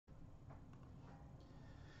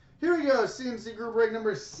Here we go. CNC group break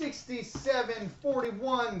number 6741,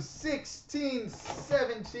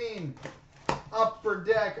 1617. Upper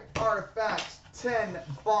Deck Artifacts 10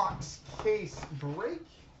 box case break.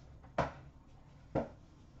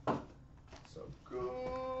 So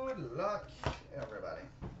good luck, everybody.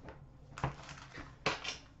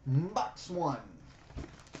 Box 1.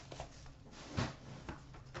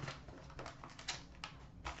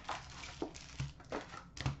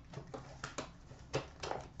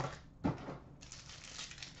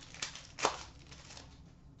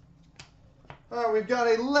 All right, we've got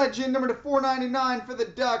a legend number to 499 for the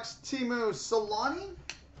Ducks, Teemu Selanne.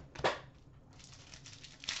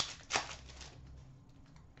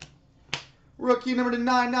 Rookie number to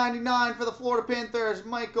 999 for the Florida Panthers,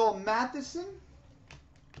 Michael Matheson.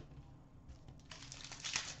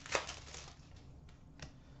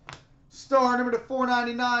 Star number to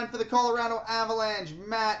 499 for the Colorado Avalanche,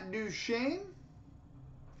 Matt Duchene.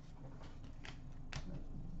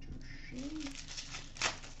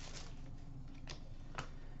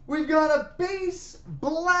 We've got a base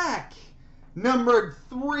black, numbered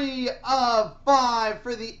 3 of 5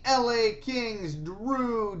 for the LA Kings,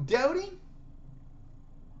 Drew Doughty.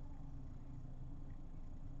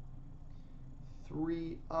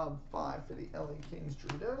 3 of 5 for the LA Kings,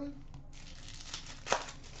 Drew Doughty.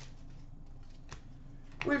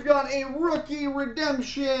 We've got a rookie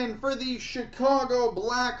redemption for the Chicago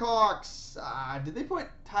Blackhawks. Did they put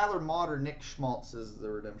Tyler Mott or Nick Schmaltz as the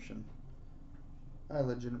redemption? I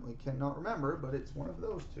legitimately cannot remember, but it's one of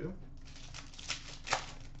those two,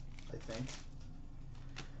 I think.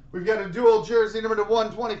 We've got a dual jersey number to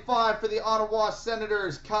 125 for the Ottawa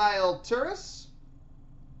Senators, Kyle Turris.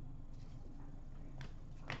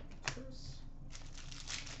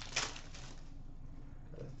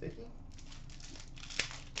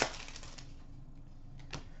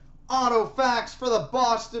 Auto facts for the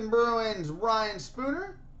Boston Bruins, Ryan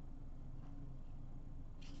Spooner.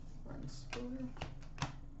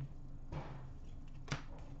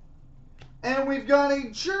 And we've got a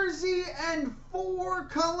jersey and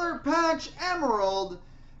 4-color patch emerald,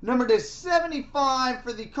 number to 75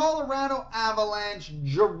 for the Colorado Avalanche,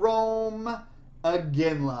 Jerome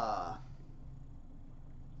Iginla.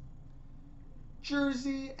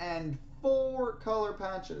 Jersey and 4-color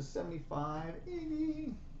patch at 75.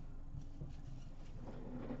 Iggy.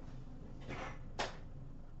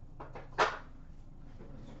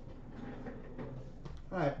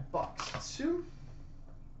 All right, box 2.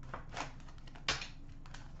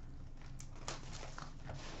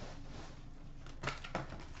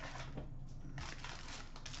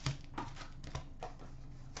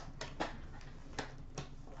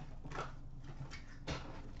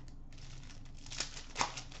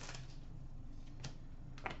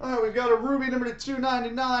 All right, we've got a ruby number to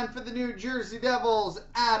 299 for the New Jersey Devils,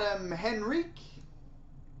 Adam Henrique.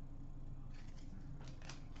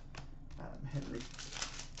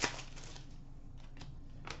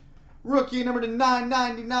 Rookie number to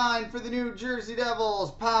 999 for the New Jersey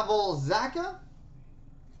Devils, Pavel Zacha.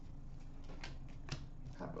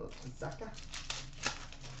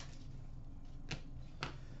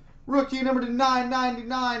 Rookie number to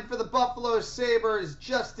 999 for the Buffalo Sabres,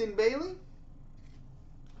 Justin Bailey.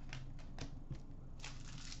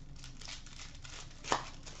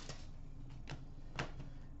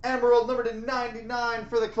 Emerald number to 99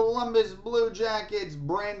 for the Columbus Blue Jackets,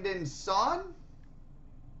 Brandon Saad.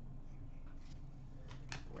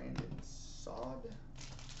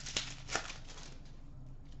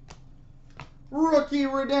 Rookie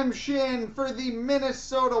redemption for the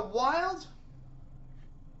Minnesota Wild,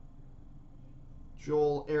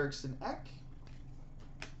 Joel Eriksson Ek.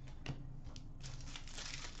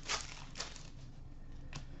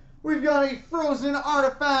 We've got a frozen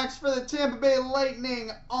artifacts for the Tampa Bay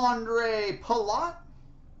Lightning, Andre Palat.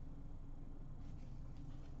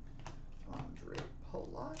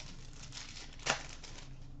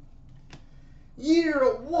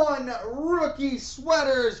 Year 1 rookie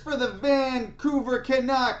sweaters for the Vancouver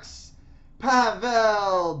Canucks,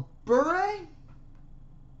 Pavel Bure.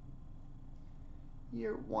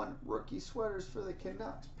 Year 1 rookie sweaters for the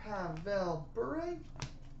Canucks, Pavel Bure.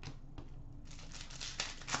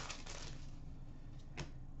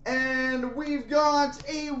 And we've got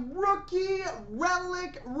a rookie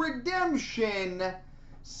relic redemption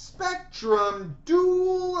Spectrum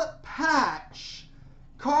dual patch.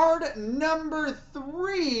 Card number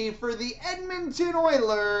 3 for the Edmonton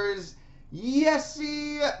Oilers,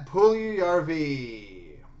 Jesse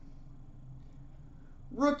Puljujarvi.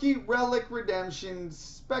 Rookie Relic Redemption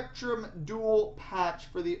Spectrum Dual Patch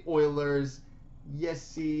for the Oilers,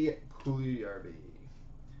 Jesse Puljujarvi.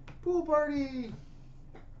 Pool party!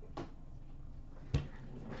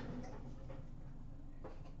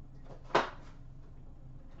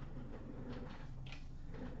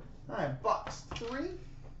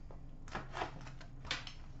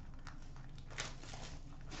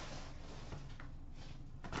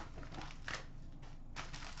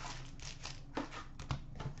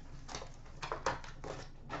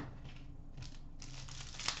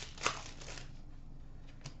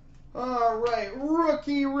 right,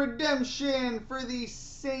 rookie redemption for the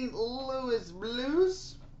St. Louis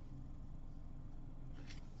Blues.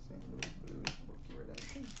 St. Louis Blues, rookie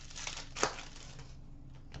redemption.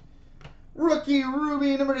 Rookie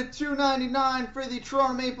Ruby number to 299 for the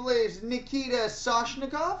Toronto Maple Leafs, Nikita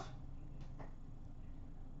Soshnikov.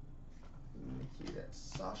 Nikita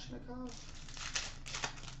Soshnikov.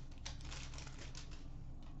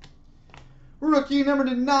 Rookie number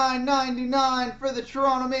to 999 for the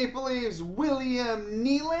Toronto Maple Leafs, William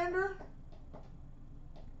Nylander.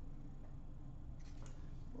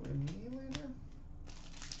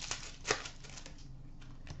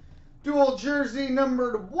 Dual jersey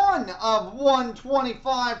numbered 1 of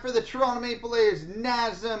 125 for the Toronto Maple Leafs,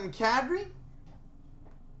 Nazem Kadri.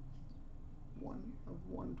 1 of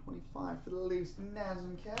 125 for the Leafs,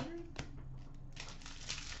 Nazem Kadri.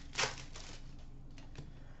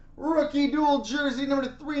 Rookie dual jersey number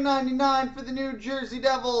 399 for the New Jersey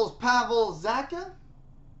Devils, Pavel Zacha.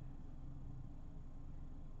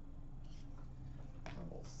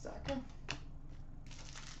 Pavel Zacha.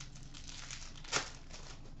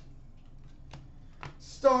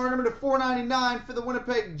 Star number 499 for the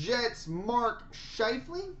Winnipeg Jets, Mark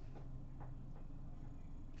Scheifele.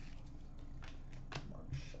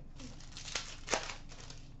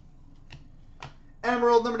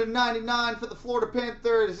 Emerald number 99 for the Florida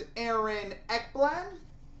Panthers, Aaron Ekblad.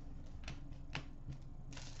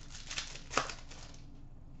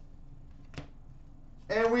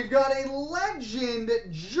 And we've got a legend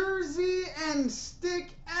jersey and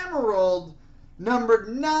stick emerald numbered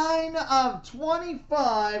 9 of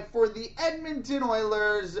 25 for the Edmonton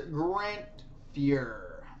Oilers, Grant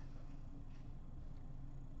Fuhr.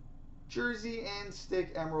 Jersey and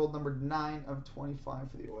stick emerald numbered 9 of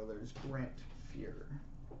 25 for the Oilers, Grant Fuhr.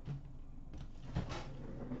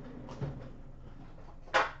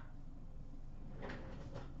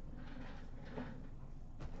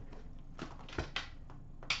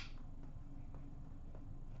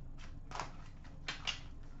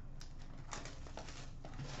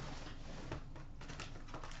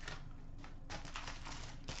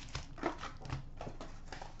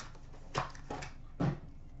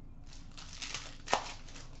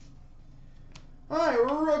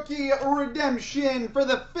 Rookie redemption for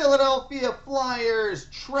the Philadelphia Flyers,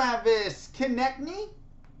 Travis Konecny.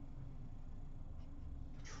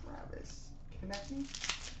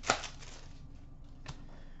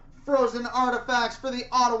 Frozen artifacts for the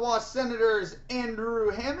Ottawa Senators, Andrew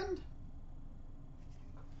Hammond.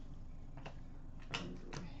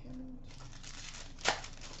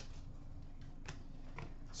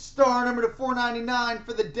 Star number 499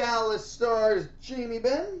 for the Dallas Stars, Jamie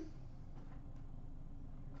Benn.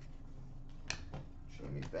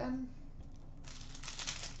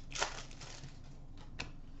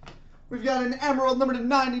 We've got an emerald number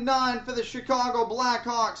 99 for the Chicago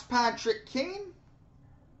Blackhawks, Patrick Kane.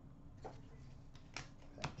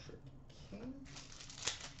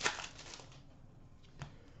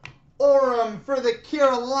 Aurum for the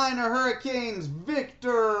Carolina Hurricanes,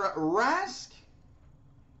 Victor Rask.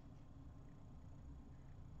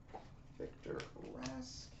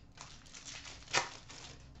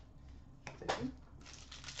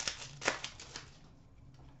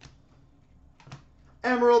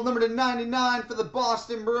 Emerald number 99 for the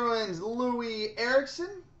Boston Bruins, Louis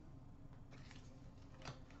Eriksson.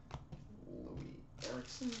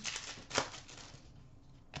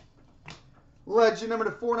 Legend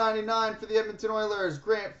number 499 for the Edmonton Oilers,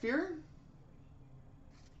 Grant Fuhr.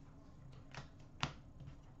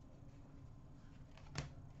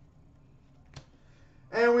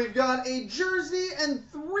 And we've got a jersey and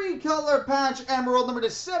 3-color patch emerald number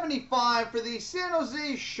 75 for the San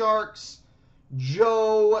Jose Sharks,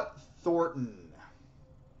 Joe Thornton.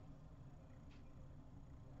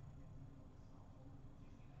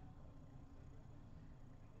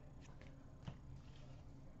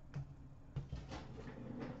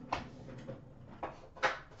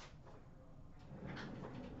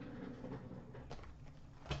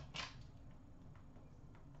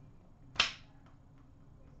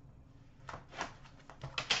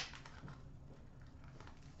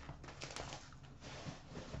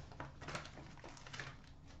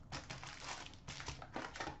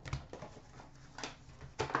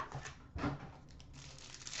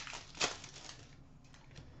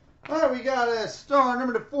 All right, we got a star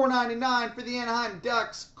number 499 for the Anaheim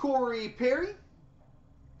Ducks, Corey Perry.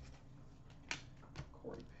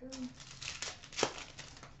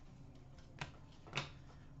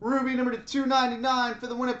 Ruby number 299 for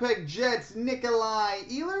the Winnipeg Jets, Nikolai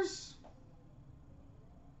Ehlers.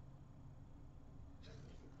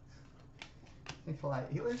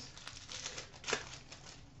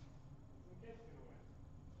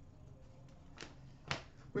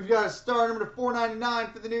 We've got a star number to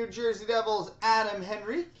 499 for the New Jersey Devils, Adam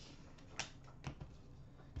Henrique.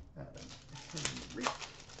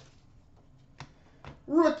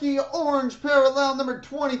 Rookie orange parallel number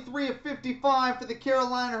 23 of 55 for the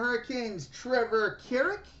Carolina Hurricanes, Trevor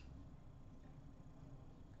Carrick.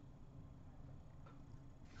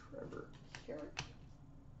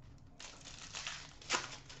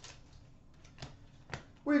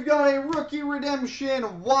 We've got a rookie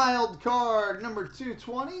redemption wild card number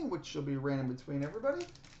 220, which will be random between everybody.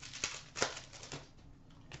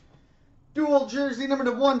 Dual jersey number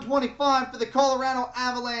to 125 for the Colorado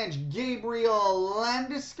Avalanche, Gabriel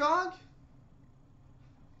Landeskog.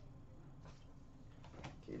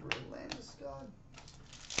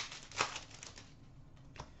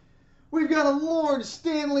 We've got a Lord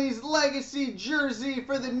Stanley's Legacy jersey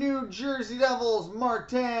for the New Jersey Devils,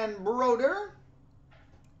 Martin Brodeur.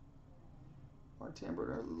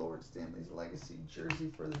 Lord Stanley's Legacy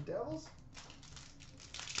jersey for the Devils.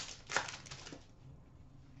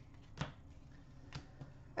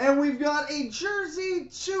 And we've got a jersey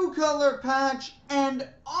 2-color patch and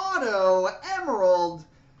auto emerald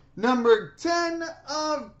number 10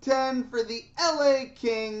 of 10 for the LA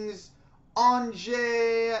Kings,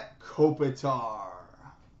 Anze Kopitar.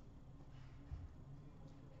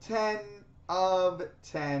 10 of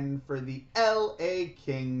 10 for the LA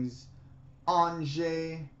Kings,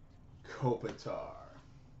 Anze Kopitar.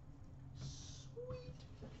 Sweet.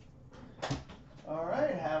 All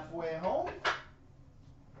right, halfway home.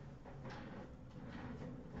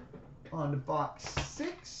 On to box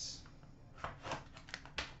 6.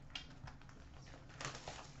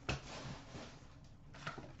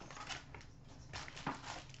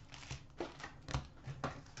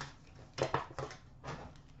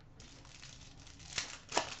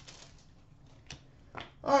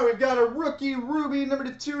 All right, we've got a rookie ruby number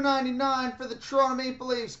to 299 for the Toronto Maple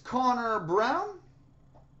Leafs, Connor Brown.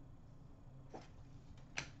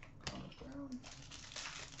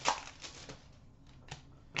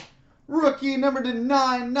 Rookie number to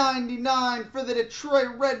 999 for the Detroit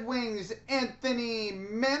Red Wings, Anthony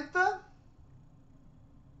Mantha.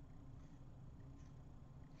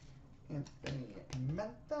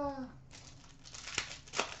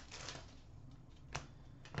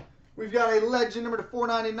 We've got a legend number to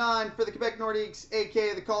 499 for the Quebec Nordiques,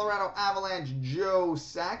 a.k.a. the Colorado Avalanche, Joe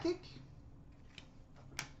Sakic.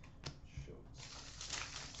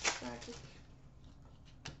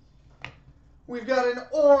 We've got an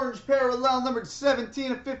orange parallel numbered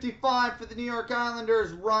 17 of 55 for the New York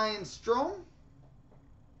Islanders, Ryan Strome.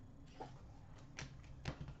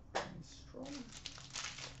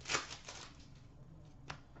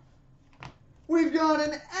 We've got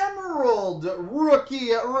an emerald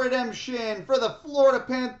rookie redemption for the Florida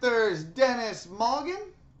Panthers, Dennis Morgan.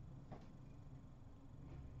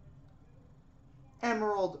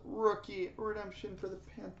 Emerald rookie redemption for the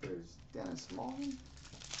Panthers, Dennis Morgan.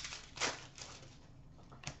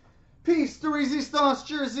 Piece de Resistance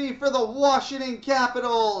jersey for the Washington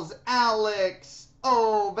Capitals, Alex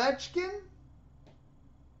Ovechkin.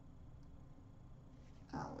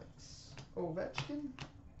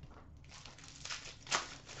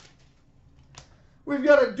 We've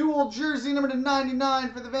got a dual jersey number to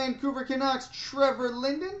 99 for the Vancouver Canucks, Trevor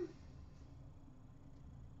Linden.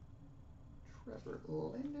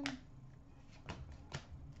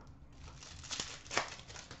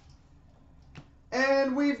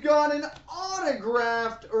 And we've got an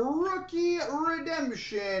autographed rookie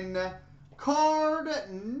redemption card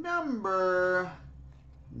number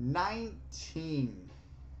 19.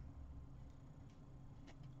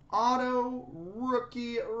 Auto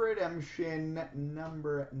rookie redemption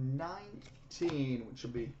number 19, which will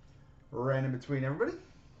be random between everybody.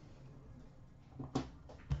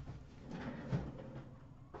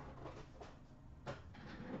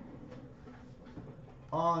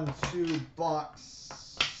 On to box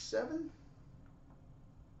 7.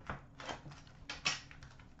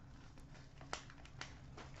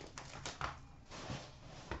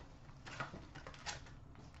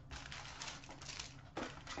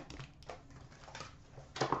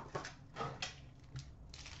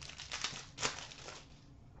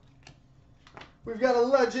 We've got a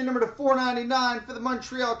legend number to 499 for the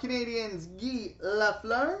Montreal Canadiens, Guy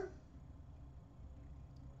Lafleur.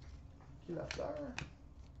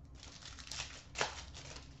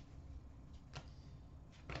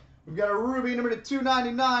 We've got a ruby number to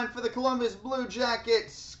 299 for the Columbus Blue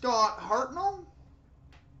Jackets, Scott Hartnell.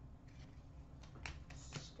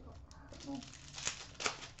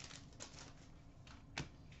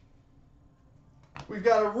 We've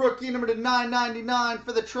got a rookie number to 999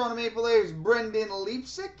 for the Toronto Maple Leafs, Brendan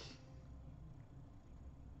Leipsic.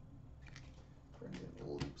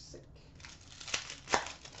 sick.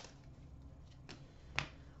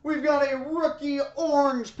 We've got a rookie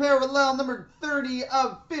orange parallel number 30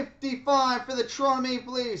 of 55 for the Toronto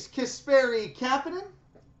Maple Leafs, Kasperi Kapanen.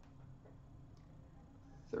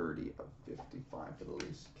 30 of 55 for the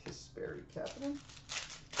Leafs, Kasperi Kapanen.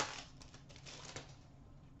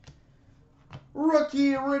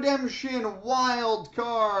 Rookie redemption wild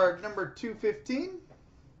card number 215.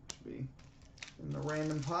 Should be in the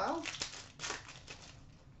random pile.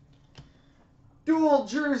 Dual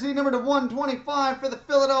jersey number to 125 for the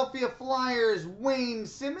Philadelphia Flyers, Wayne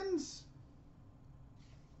Simmons.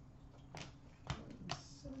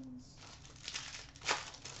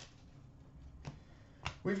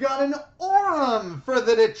 We've got an Aurum for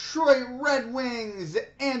the Detroit Red Wings,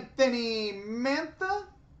 Anthony Mantha.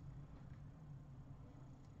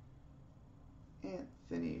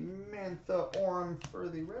 Anthony Mantha Aurum for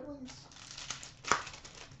the Red Wings.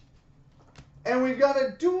 And we've got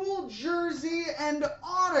a dual jersey and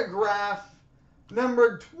autograph,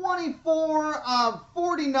 number 24 of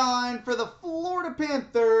 49 for the Florida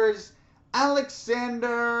Panthers,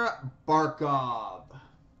 Alexander Barkov.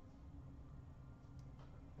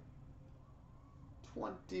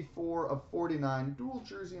 24 of 49, dual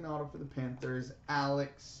jersey and auto for the Panthers,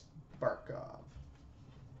 Alex Barkov.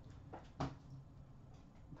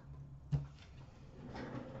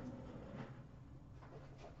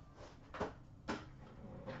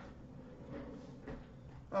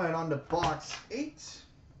 All right, on to box 8.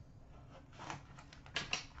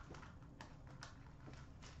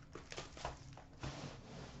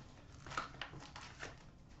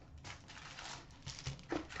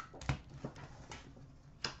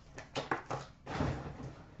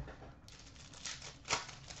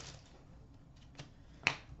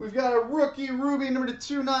 We've got a rookie ruby number to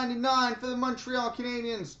 299 for the Montreal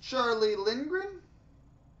Canadiens, Charlie Lindgren.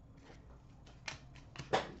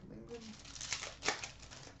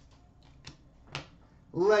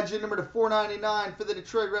 Legend number to 499 for the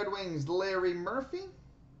Detroit Red Wings, Larry Murphy.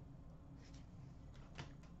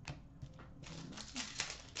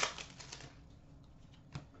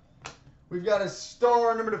 We've got a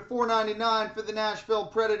star number to 499 for the Nashville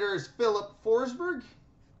Predators, Philip Forsberg.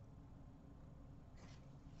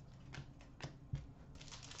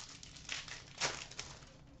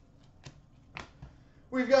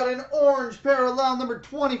 We've got an orange parallel number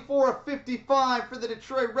 24 of 55 for the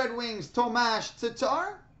Detroit Red Wings, Tomas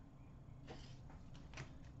Tatar.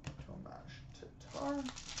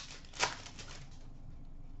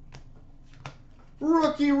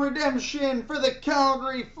 Rookie redemption for the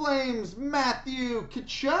Calgary Flames, Matthew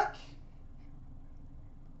Tkachuk.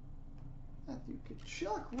 Matthew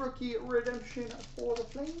Tkachuk, rookie redemption for the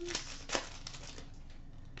Flames.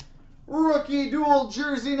 Rookie dual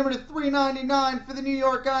jersey number to 399 for the New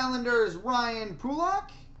York Islanders, Ryan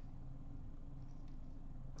Pulock.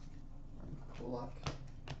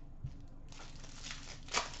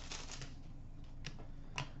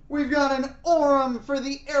 We've got an Aurum for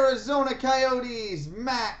the Arizona Coyotes,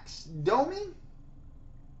 Max Domi.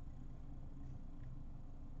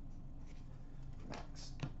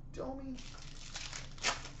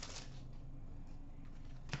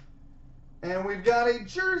 And we've got a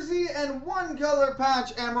jersey and one color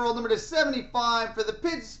patch emerald number to 75 for the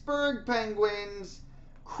Pittsburgh Penguins,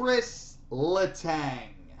 Chris Letang.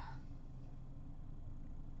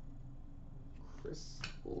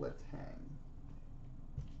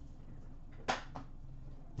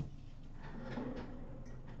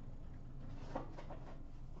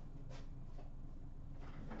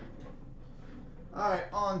 All right,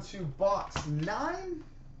 on to box 9.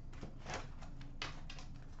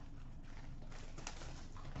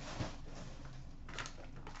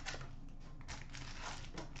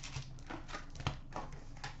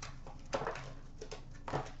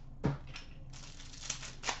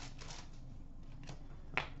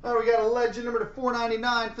 Oh, we got a legend number to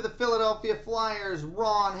 499 for the Philadelphia Flyers,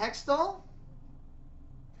 Ron Hextall.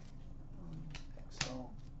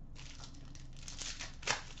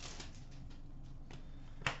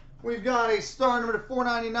 We've got a star number to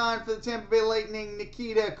 499 for the Tampa Bay Lightning,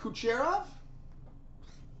 Nikita Kucherov.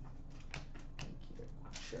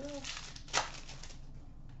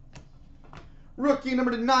 Rookie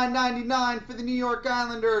number to 999 for the New York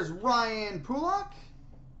Islanders, Ryan Pulock.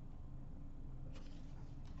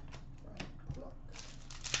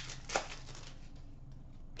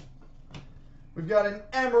 We've got an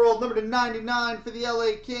emerald number to 99 for the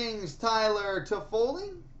LA Kings, Tyler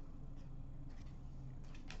Toffoli.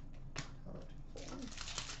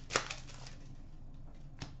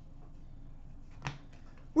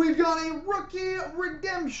 We've got a rookie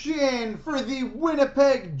redemption for the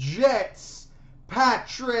Winnipeg Jets,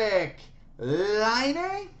 Patrick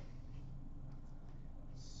Laine.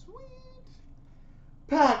 Sweet.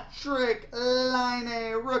 Patrick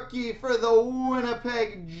Laine, rookie for the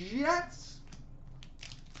Winnipeg Jets.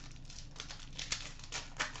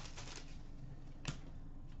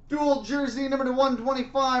 Dual jersey number to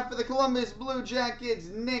 125 for the Columbus Blue Jackets,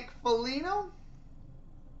 Nick Foligno.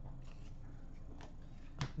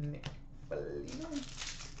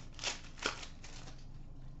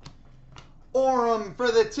 Orem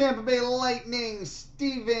for the Tampa Bay Lightning,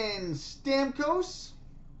 Steven Stamkos.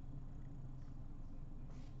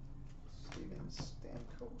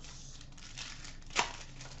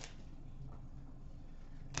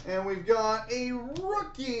 And we've got a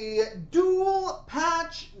rookie dual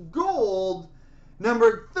patch gold,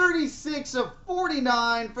 number 36 of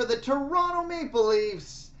 49 for the Toronto Maple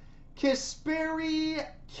Leafs, Kasperi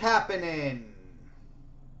Kapanen.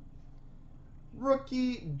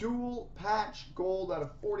 Rookie dual patch gold out of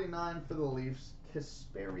 49 for the Leafs,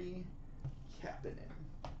 Kasperi Kapanen.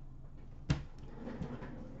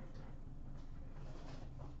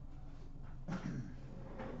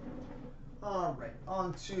 All right,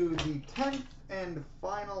 on to the 10th and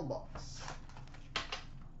final box.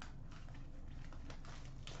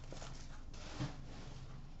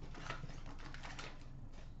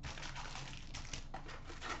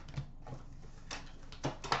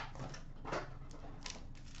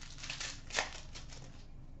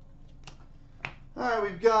 All right,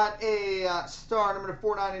 we've got a star number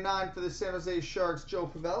 499 for the San Jose Sharks,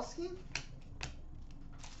 Joe Pavelski.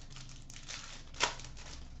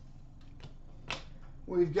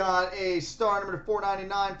 We've got a star number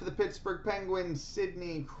 499 for the Pittsburgh Penguins,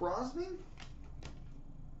 Sidney Crosby.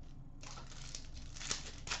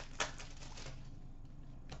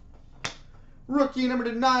 Rookie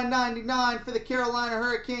number 999 for the Carolina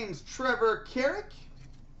Hurricanes, Trevor Carrick.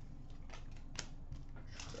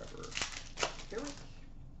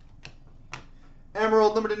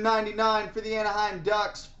 Emerald number 99 for the Anaheim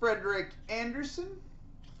Ducks, Frederik Andersen.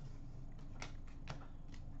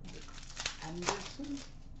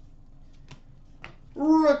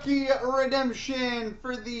 Rookie redemption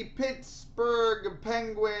for the Pittsburgh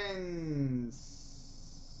Penguins,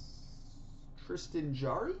 Tristan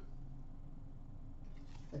Jarry,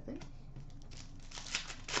 I think.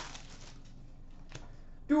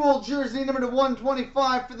 Dual jersey number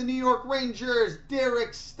 125 for the New York Rangers,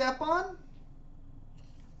 Derek Stepan.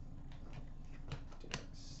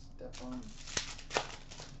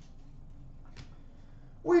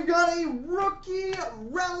 We've got a rookie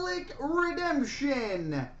relic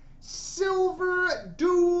redemption, silver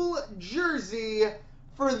dual jersey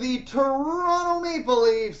for the Toronto Maple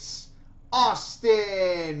Leafs,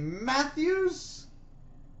 Austin Matthews.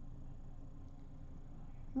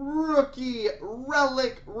 Rookie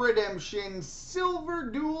relic redemption,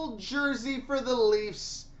 silver dual jersey for the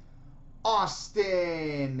Leafs,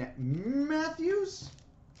 Austin Matthews.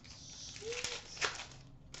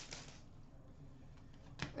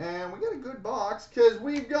 And we got a good box because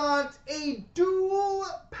we've got a dual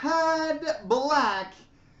pad black,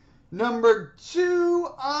 number 2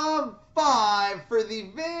 of 5 for the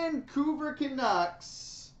Vancouver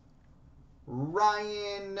Canucks,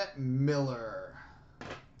 Ryan Miller.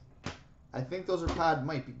 I think those are pad,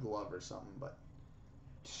 might be glove or something, but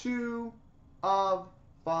 2 of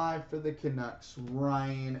 5 for the Canucks,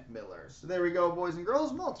 Ryan Miller. So there we go, boys and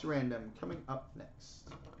girls. Multi-random coming up next.